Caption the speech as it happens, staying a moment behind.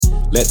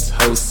Let's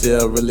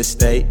wholesale real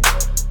estate.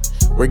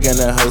 We're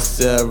gonna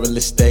wholesale real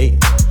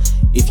estate.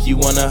 If you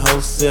wanna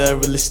wholesale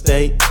real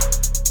estate,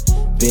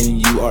 then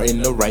you are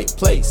in the right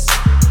place.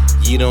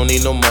 You don't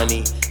need no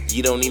money,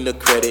 you don't need no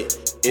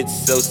credit.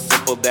 It's so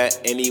simple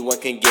that anyone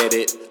can get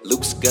it.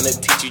 Luke's gonna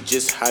teach you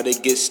just how to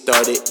get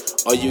started.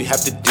 All you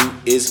have to do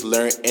is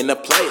learn and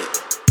apply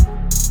it.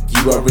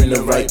 You are in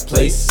the right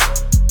place.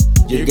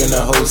 You're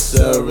gonna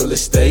wholesale real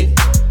estate.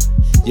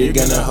 You're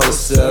gonna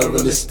wholesale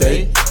real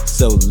estate.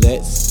 So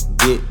let's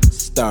get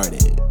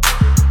started.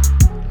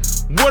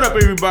 What up,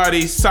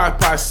 everybody? Sak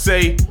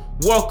Passe.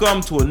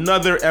 Welcome to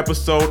another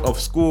episode of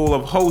School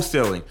of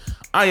Wholesaling.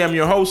 I am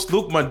your host,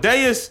 Luke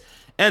Madeus,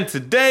 and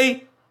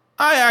today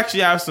I actually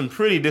have some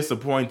pretty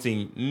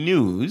disappointing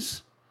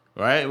news,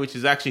 right? Which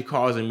is actually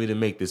causing me to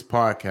make this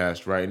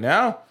podcast right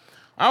now.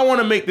 I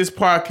want to make this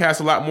podcast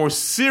a lot more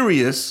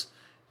serious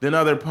than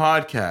other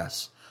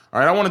podcasts. All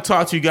right, I want to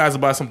talk to you guys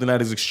about something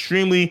that is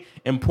extremely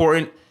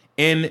important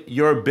in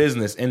your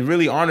business and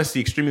really,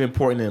 honestly, extremely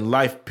important in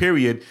life,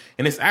 period.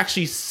 And it's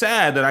actually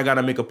sad that I got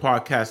to make a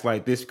podcast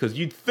like this because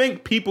you'd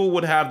think people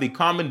would have the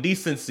common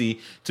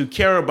decency to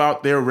care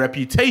about their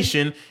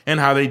reputation and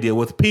how they deal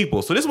with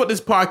people. So this is what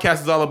this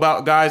podcast is all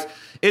about, guys.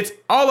 It's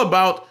all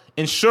about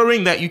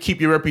ensuring that you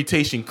keep your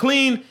reputation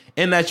clean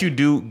and that you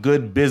do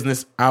good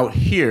business out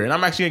here. And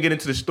I'm actually going to get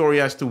into the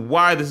story as to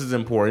why this is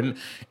important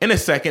in a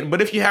second.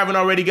 But if you haven't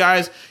already,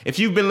 guys, if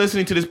you've been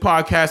listening to this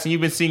podcast and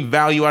you've been seeing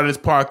value out of this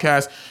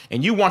podcast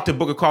and you want to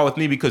book a call with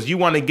me because you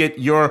want to get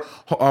your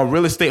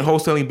real estate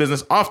wholesaling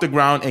business off the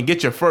ground and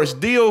get your first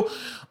deal,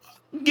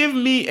 give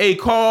me a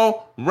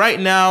call right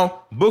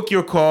now. Book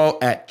your call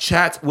at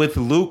Chat with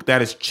Luke.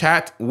 That is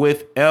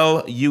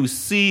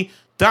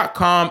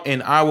chatwithluc.com,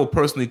 and I will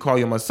personally call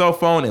you on my cell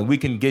phone and we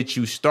can get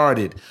you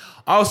started.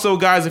 Also,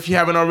 guys, if you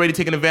haven't already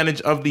taken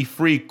advantage of the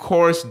free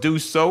course, do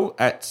so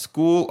at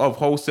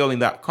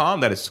schoolofwholesaling.com.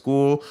 That is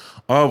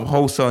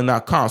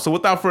schoolofwholesaling.com. So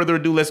without further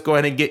ado, let's go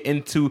ahead and get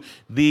into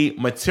the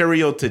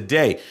material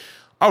today.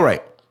 All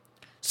right.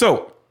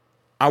 So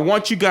I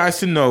want you guys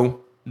to know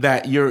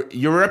that your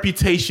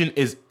reputation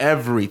is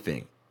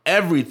everything.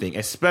 Everything,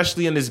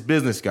 especially in this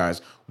business,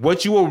 guys.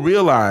 What you will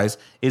realize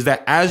is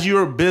that as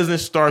your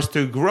business starts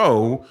to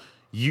grow,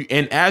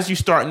 as you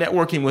start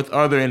networking with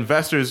other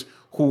investors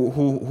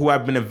who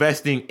have been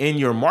investing in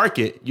your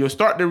market, you'll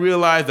start to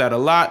realize that a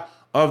lot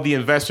of the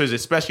investors,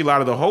 especially a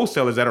lot of the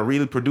wholesalers that are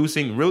really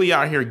producing, really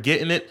out here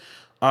getting it,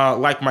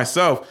 like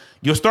myself,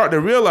 you'll start to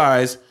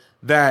realize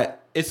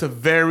that it's a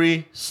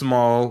very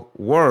small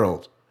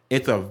world.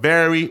 It's a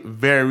very,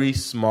 very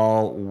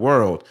small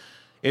world.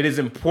 It is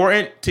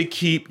important to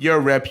keep your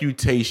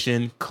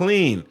reputation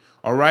clean,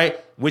 all right?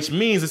 Which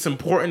means it's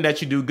important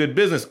that you do good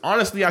business.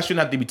 Honestly, I shouldn't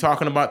have to be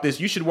talking about this.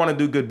 You should want to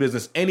do good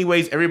business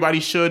anyways. Everybody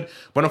should.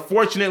 But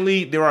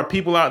unfortunately, there are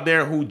people out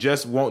there who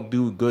just won't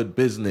do good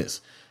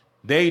business.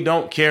 They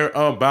don't care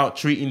about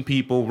treating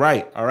people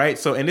right, all right?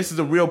 So, and this is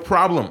a real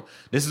problem.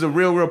 This is a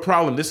real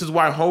problem. This is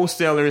why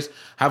wholesalers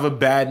have a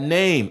bad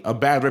name, a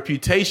bad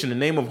reputation. The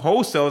name of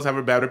wholesalers have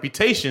a bad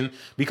reputation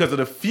because of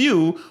the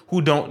few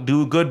who don't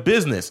do good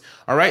business,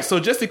 all right? So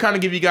just to kind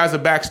of give you guys a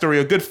backstory,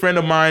 a good friend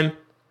of mine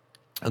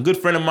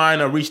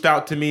reached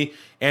out to me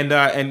and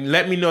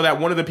let me know that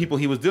one of the people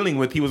he was dealing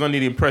with, he was under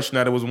the impression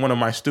that it was one of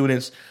my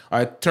students.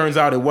 It turns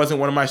out it wasn't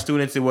one of my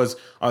students. It was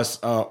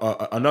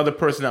another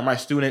person that my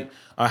student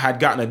had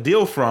gotten a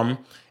deal from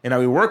and that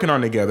we were working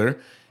on together.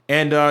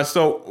 And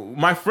so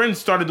my friend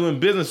started doing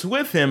business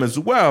with him as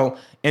well.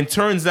 And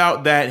turns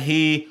out that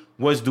he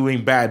was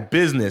doing bad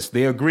business.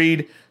 They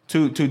agreed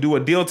to do a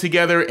deal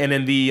together, and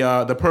then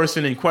the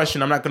person in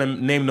question, I'm not going to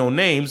name no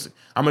names.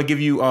 I'm going to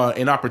give you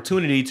an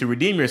opportunity to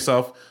redeem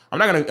yourself. I'm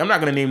not going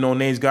to name no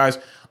names, guys.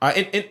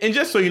 And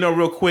just so you know,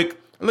 real quick,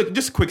 look,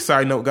 just a quick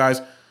side note,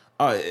 guys.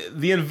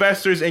 The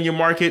investors in your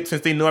market,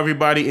 since they know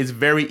everybody, it's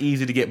very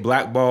easy to get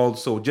blackballed.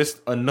 So just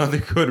another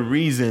good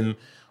reason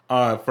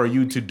for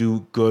you to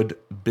do good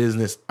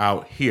business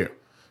out here.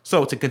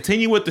 So to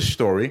continue with the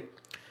story,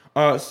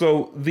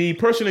 so the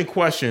person in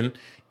question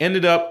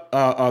ended up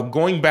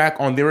going back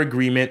on their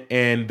agreement,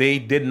 and they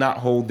did not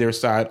hold their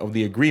side of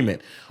the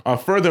agreement.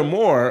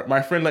 Furthermore,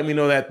 my friend let me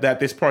know that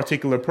this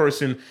particular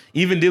person,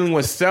 even dealing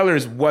with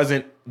sellers,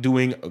 wasn't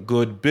doing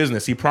good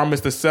business. He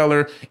promised the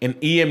seller an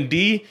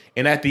EMD,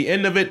 and at the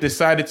end of it,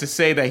 decided to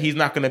say that he's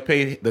not going to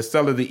pay the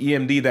seller the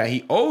EMD that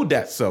he owed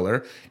that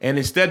seller, and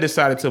instead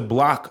decided to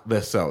block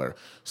the seller.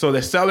 So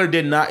the seller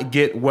did not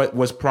get what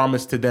was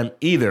promised to them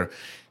either.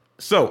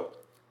 So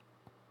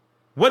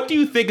what do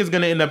you think is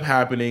going to end up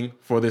happening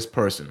for this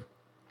person?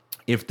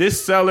 If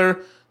this seller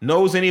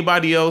knows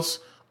anybody else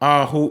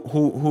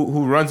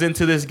who runs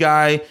into this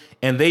guy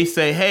and they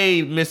say,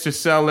 hey, Mr.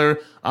 Seller,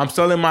 I'm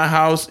selling my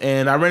house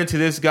and I ran into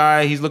this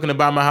guy. He's looking to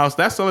buy my house.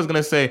 That seller's going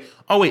to say,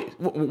 oh, wait,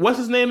 what's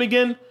his name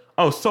again?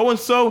 Oh,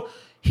 so-and-so.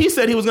 He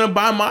said he was going to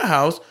buy my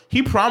house.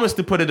 He promised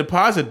to put a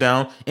deposit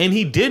down and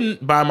he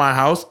didn't buy my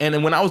house. And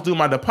then when I was doing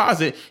my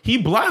deposit, he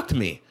blocked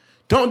me.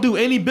 Don't do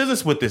any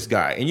business with this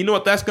guy. And you know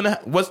what that's gonna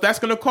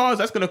cause?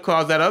 That's gonna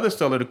cause that other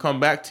seller to come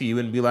back to you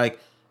and be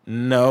like,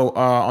 No,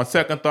 on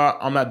second thought,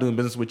 I'm not doing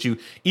business with you.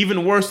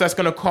 Even worse, that's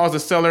going to cause the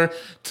seller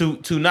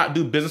to not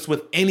do business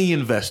with any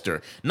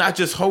investor, not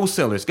just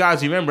wholesalers.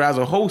 Guys, remember, as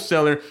a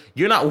wholesaler,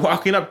 you're not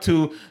walking up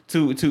to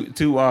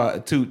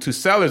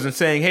sellers and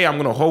saying, "Hey, I'm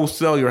going to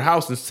wholesale your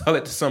house and sell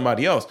it to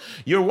somebody else."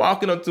 You're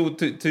walking up to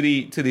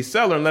the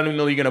seller and letting them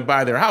know you're going to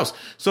buy their house.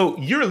 So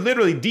you're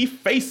literally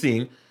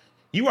defacing.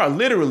 You are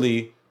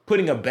literally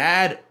putting a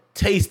bad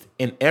taste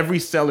in every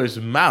seller's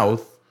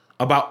mouth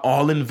about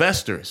all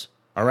investors.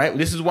 All right.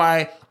 This is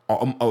why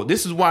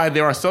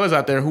there are sellers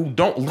out there who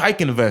don't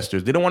like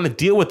investors. They don't want to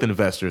deal with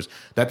investors,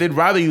 that they'd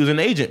rather use an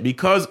agent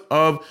because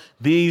of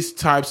these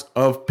types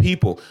of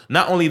people.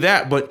 Not only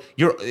that, but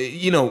you're,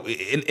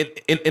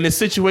 in a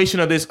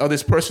situation of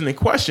this person in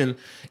question,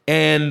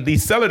 and the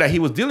seller that he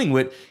was dealing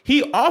with,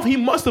 he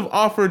must have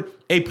offered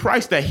a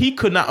price that he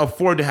could not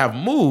afford to have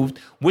moved,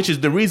 which is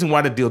the reason why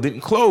the deal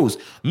didn't close,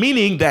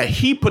 meaning that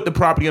he put the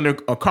property under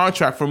a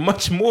contract for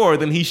much more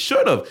than he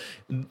should have.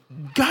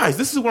 Guys,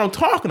 this is what I'm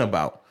talking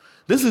about.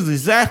 This is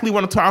exactly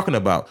what I'm talking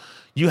about.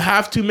 You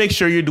have to make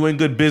sure you're doing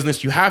good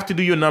business. You have to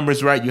do your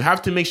numbers right. You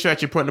have to make sure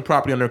that you're putting the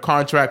property under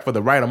contract for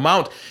the right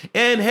amount.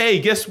 And hey,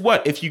 guess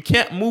what? If you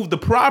can't move the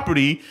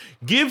property,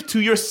 give to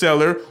your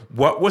seller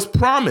what was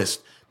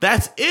promised.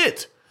 That's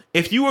it.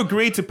 If you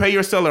agree to pay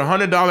your seller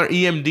 $100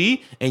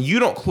 EMD and you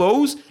don't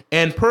close,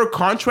 and per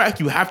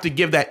contract you have to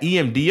give that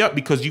EMD up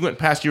because you went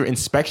past your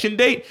inspection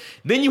date,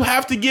 then you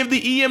have to give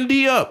the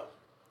EMD up.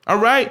 All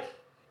right?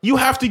 You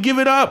have to give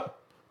it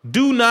up.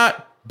 Do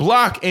not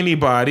block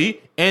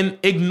anybody and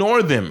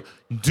ignore them.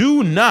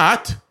 Do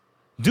not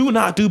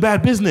do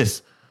bad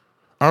business.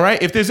 All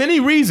right? If there's any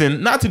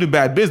reason not to do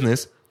bad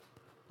business,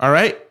 all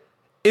right,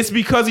 it's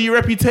because of your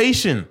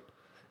reputation.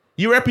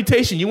 Your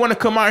reputation. You want to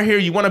come out here.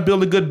 You want to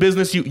build a good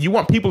business. You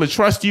want people to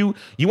trust you.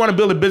 You want to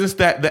build a business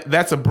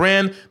that's a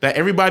brand that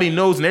everybody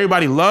knows and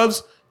everybody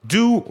loves.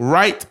 Do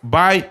right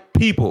by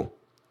people.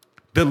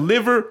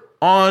 Deliver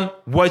on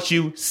what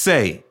you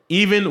say,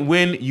 even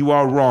when you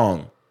are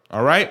wrong.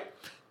 All right.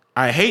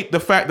 I hate the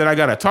fact that I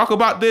got to talk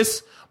about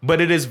this,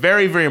 but it is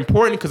very, very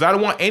important because I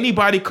don't want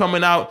anybody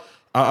coming out.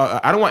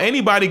 I don't want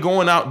anybody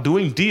going out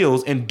doing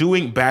deals and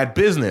doing bad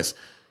business.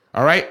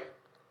 All right.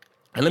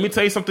 And let me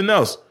tell you something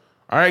else.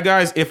 All right,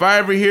 guys, if I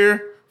ever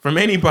hear from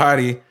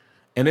anybody,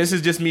 and this is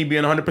just me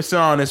being 100%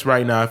 honest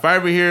right now, if I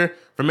ever hear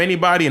from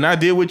anybody and I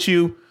deal with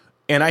you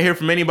and I hear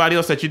from anybody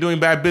else that you're doing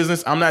bad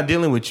business, I'm not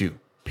dealing with you,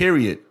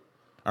 period.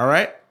 All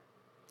right?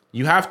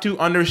 You have to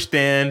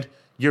understand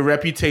your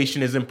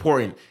reputation is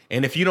important.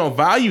 And if you don't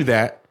value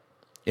that,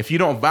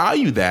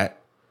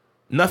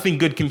 nothing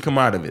good can come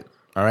out of it.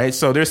 All right.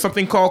 So there's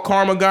something called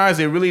karma, guys.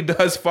 It really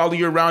does follow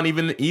you around,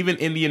 even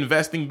in the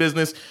investing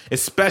business,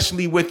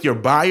 especially with your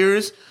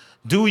buyers.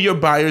 Do your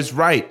buyers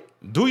right.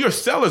 Do your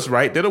sellers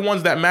right. They're the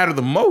ones that matter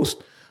the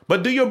most.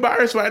 But do your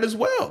buyers right as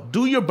well.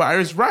 Do your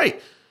buyers right.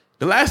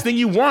 The last thing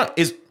you want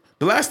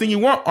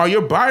are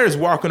your buyers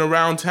walking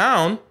around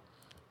town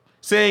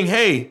saying,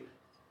 "Hey,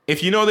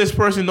 if you know this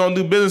person, don't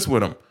do business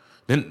with them."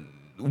 Then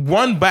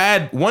one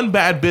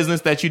bad business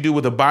that you do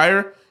with a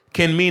buyer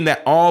can mean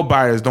that all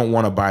buyers don't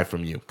want to buy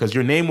from you because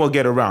your name will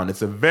get around.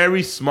 It's a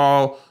very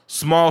small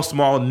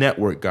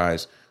network,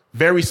 guys.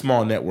 Very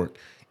small network.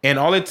 And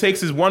all it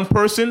takes is one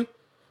person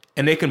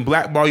and they can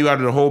blackball you out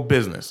of the whole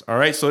business. All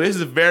right. So this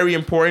is very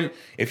important.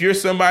 If you're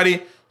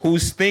somebody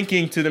who's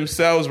thinking to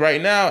themselves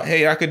right now,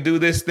 "Hey, I could do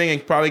this thing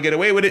and probably get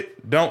away with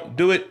it," don't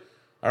do it.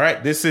 All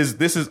right. This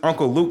is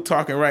Uncle Luke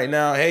talking right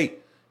now. Hey,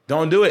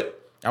 don't do it.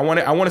 I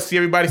want to see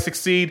everybody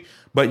succeed,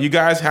 but you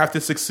guys have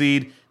to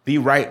succeed the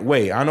right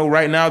way. I know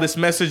right now this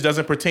message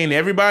doesn't pertain to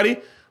everybody.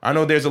 I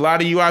know there's a lot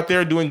of you out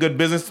there doing good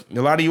business. A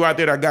lot of you out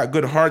there that got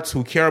good hearts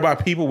who care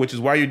about people, which is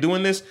why you're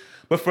doing this.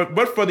 But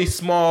for these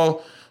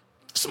small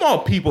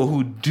people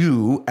who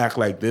do act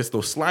like this,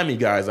 those slimy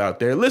guys out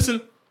there,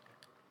 listen,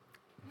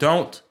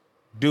 don't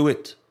do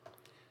it.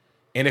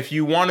 And if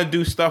you want to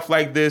do stuff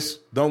like this,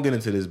 don't get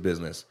into this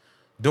business.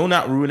 Do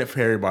not ruin it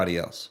for everybody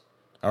else.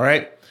 All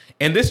right.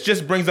 And this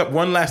just brings up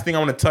one last thing I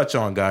want to touch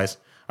on, guys.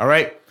 All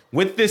right.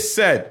 With this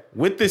said,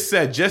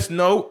 just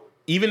know,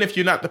 even if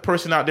you're not the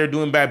person out there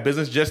doing bad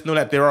business, just know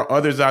that there are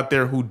others out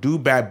there who do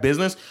bad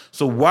business.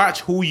 So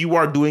watch who you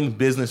are doing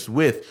business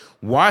with.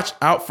 Watch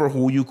out for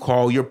who you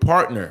call your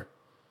partner.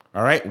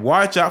 All right.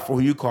 Watch out for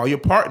who you call your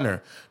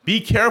partner. Be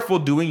careful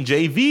doing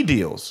JV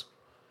deals.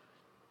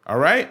 All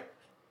right.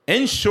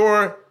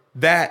 Ensure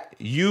that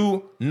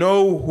you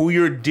know who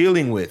you're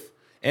dealing with.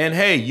 And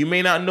hey, you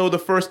may not know the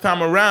first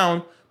time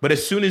around, but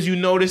as soon as you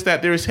notice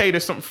that there's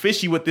something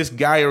fishy with this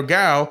guy or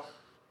gal,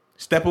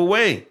 step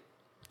away.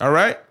 All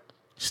right.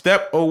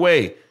 Step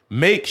away.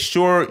 Make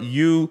sure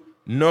you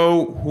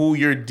know who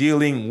you're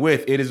dealing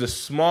with. It is a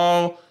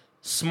small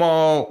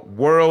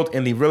world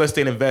in the real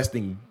estate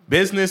investing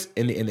business,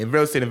 in the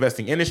real estate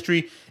investing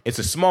industry. It's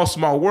a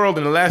small world.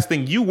 And the last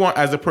thing you want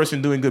as a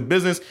person doing good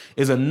business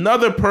is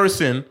another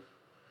person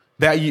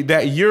that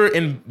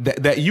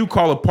you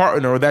call a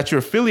partner or that you're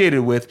affiliated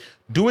with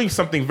doing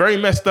something very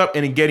messed up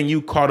and getting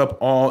you caught up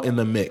all in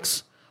the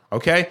mix.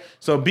 Okay,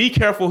 so be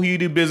careful who you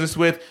do business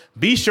with.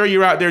 Be sure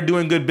you're out there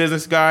doing good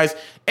business, guys.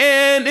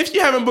 And if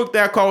you haven't booked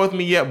that call with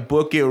me yet,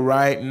 book it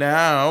right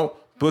now.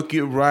 Book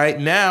it right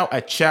now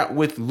at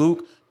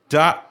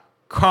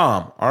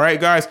chatwithluke.com. All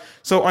right, guys.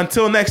 So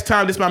until next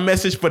time, this is my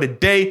message for the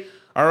day.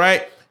 All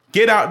right,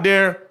 get out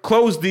there,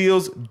 close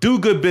deals, do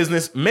good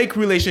business, make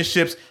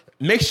relationships,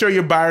 make sure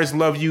your buyers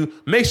love you,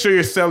 make sure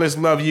your sellers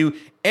love you,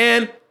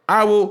 and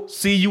I will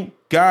see you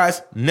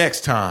guys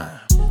next time.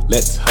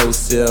 Let's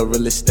wholesale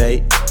real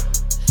estate.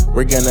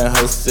 We're gonna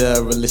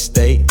wholesale real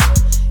estate.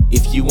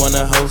 If you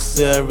wanna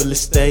wholesale real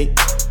estate,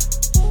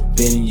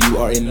 then you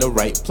are in the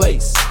right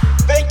place.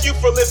 Thank you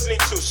for listening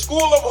to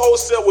School of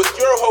Wholesale with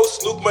your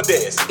host, Luke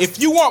Madeus. If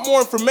you want more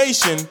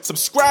information,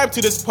 subscribe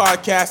to this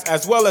podcast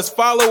as well as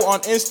follow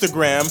on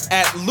Instagram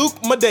at Luke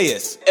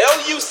Madeus,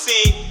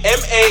 LucMadeus.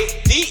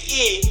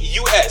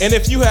 And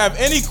if you have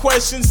any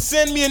questions,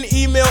 send me an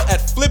email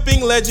at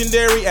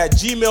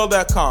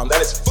flippinglegendary@gmail.com.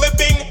 That is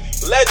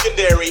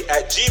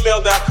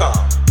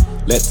flippinglegendary@gmail.com.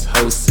 Let's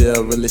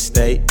wholesale real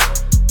estate.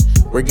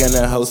 We're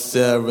gonna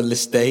wholesale real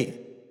estate.